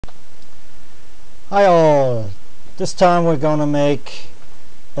Hi all, this time we're gonna make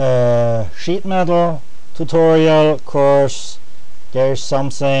a sheet metal tutorial. Of course there's some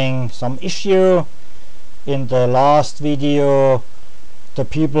issue in the last video. The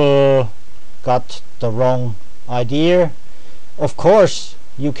people got the wrong idea. Of course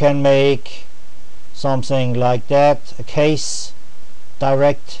you can make something like that, a case,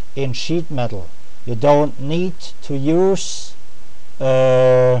 direct in sheet metal. You don't need to use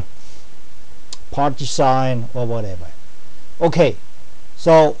part design or whatever. Okay,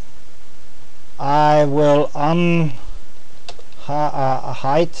 so I will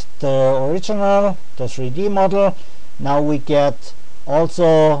hide the original, the 3D model. Now we get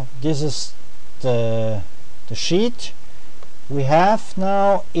also, this is the sheet we have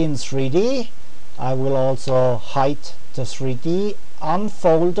now in 3D. I will also hide the 3D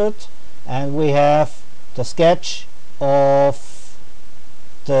unfolded, and we have the sketch of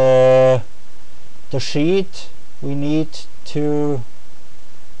the sheet we need to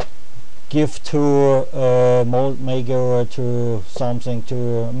give to a mold maker or to something, to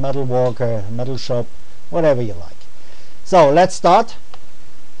a metal worker, metal shop, whatever you like. So let's start.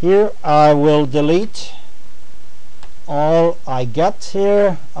 Here I will delete all I got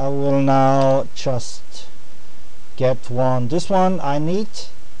here. I will now just get this one. I need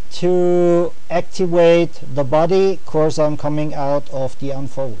to activate the body. Of course I'm coming out of the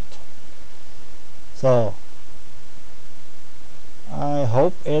unfold. So I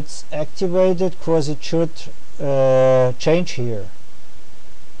hope it's activated, because it should change here.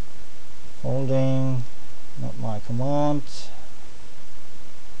 Holding, not my command.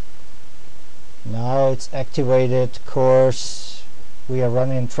 Now it's activated. Of course we are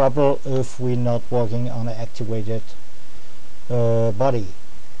running trouble if we're not working on an activated body.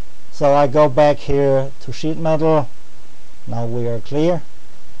 So I go back here to sheet metal. Now we are clear,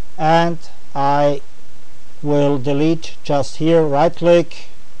 and I will delete just here, right click,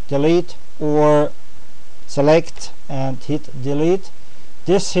 delete, or select and hit delete.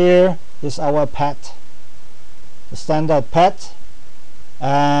 This here is our pad, the standard pad,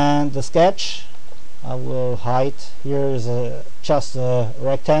 and the sketch I will hide. Here is just a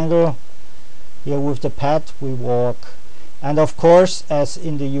rectangle. Here with the pad we work, and of course as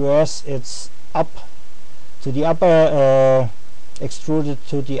in the US it's up to the upper extruded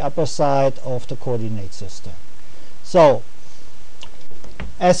to the upper side of the coordinate system. So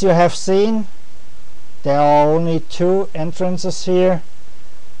as you have seen, there are only two entrances here.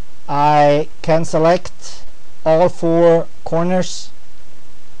 I can select all four corners,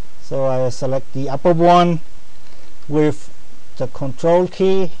 so I select the upper one with the control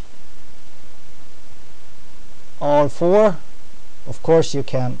key, all four. Of course you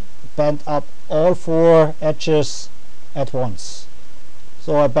can bend up all four edges at once.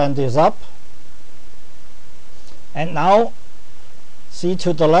 So I bend this up, and now see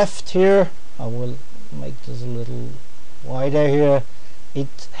to the left here, I will make this a little wider here,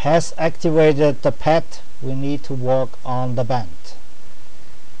 it has activated the pad. We need to work on the bend.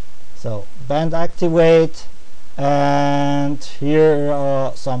 So bend activate, and here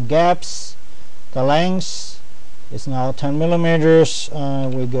are some gaps. The length is now 10 millimeters,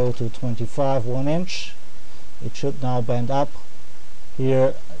 and we go to 25, 1 inch. It should now bend up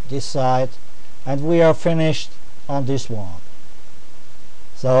here this side, and we are finished on this one.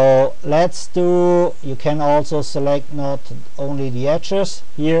 So let's do, you can also select not only the edges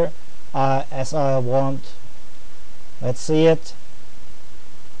here as I want. Let's see it.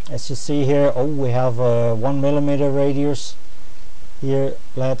 As you see here, oh, we have a 1 millimeter radius here.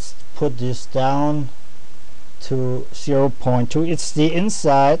 Let's put this down to 0.2. it's the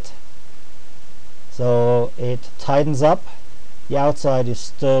inside, so it tightens up. The outside is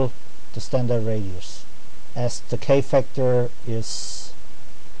still the standard radius, as the K factor is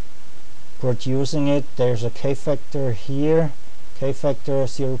producing it. There's a K factor here, K factor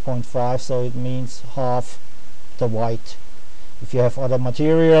 0.5, so it means half the white. If you have other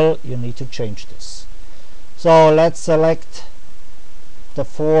material, you need to change this. So let's select the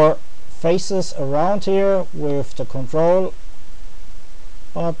four faces around here with the control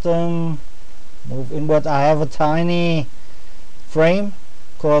button, move inward. I have a tiny frame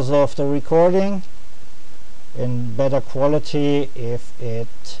because of the recording. In better quality if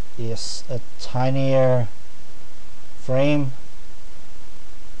it is a tinier frame.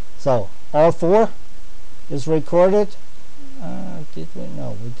 So all four is recorded. Did we?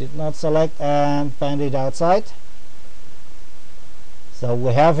 No, we did not select, and bend it outside. So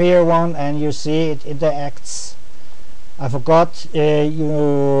we have here one, and you see it interacts. I forgot,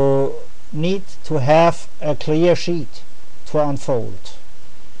 you need to have a clear sheet to unfold.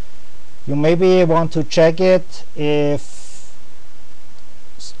 You maybe want to check it if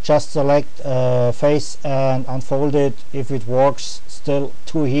just select face and unfold it, if it works still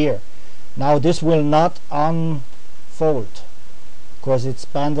to here. Now this will not unfold because it's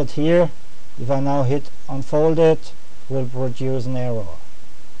banded here. If I now hit unfold it, will produce an error.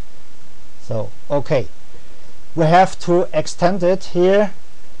 So okay, we have to extend it here,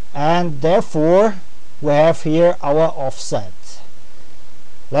 and therefore we have here our offset.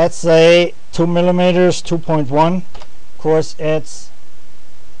 Let's say 2 millimeters, 2.1. Of course it's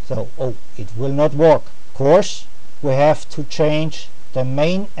so, it will not work. Of course we have to change the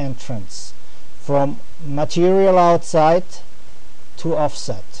main entrance from material outside to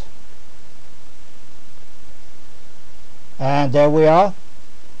offset, and there we are.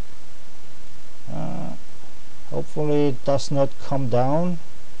 Hopefully it does not come down.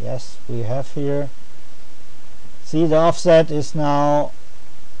 Yes, we have here. See, the offset is now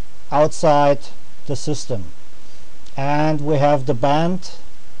outside the system, and we have the band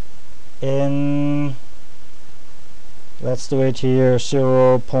in, let's do it here,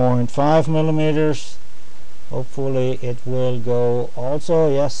 0.5 millimeters. Hopefully it will go also.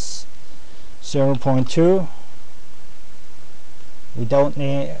 Yes, 0.2. We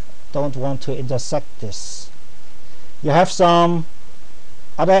don't want to intersect this. You have some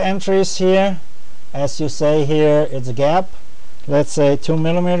other entries here. As you say here, it's a gap. Let's say 2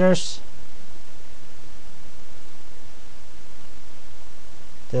 millimeters.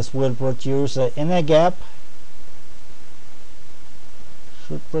 This will produce an inner gap.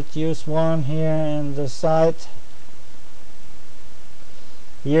 Should produce one here in the side.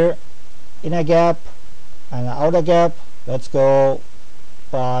 Here, inner gap and an outer gap. Let's go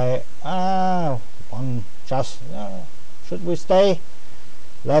by one. Just should we stay?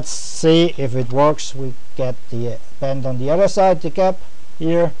 Let's see if it works. We get the bend on the other side, the gap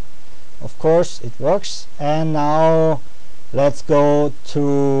here. Of course it works. And now let's go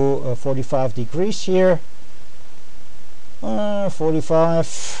to 45 degrees here.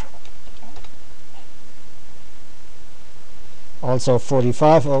 45. Also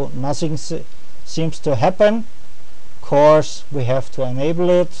 45. Oh, nothing seems to happen. Of course we have to enable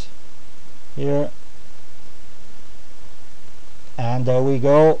it here. And there we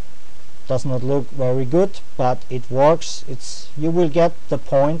go. Does not look very good, but it works. You will get the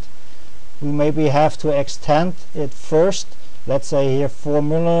point. We maybe have to extend it first. Let's say here 4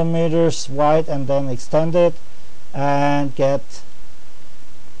 millimeters wide, and then extend it and get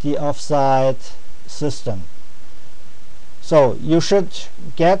the offset system. So you should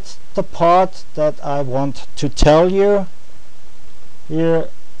get the part that I want to tell you. Here,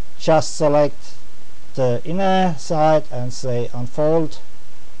 just select the inner side and say unfold,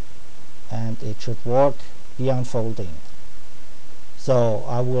 and it should work, be unfolding. So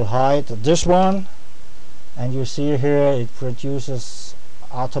I will hide this one, and you see here it produces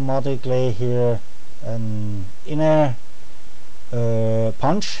automatically here an inner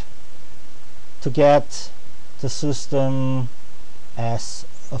punch to get the system as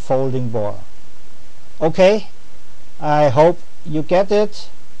a folding bar. Okay, I hope you get it.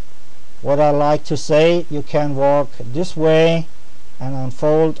 What I like to say, you can walk this way and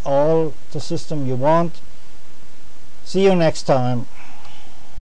unfold all the system you want. See you next time.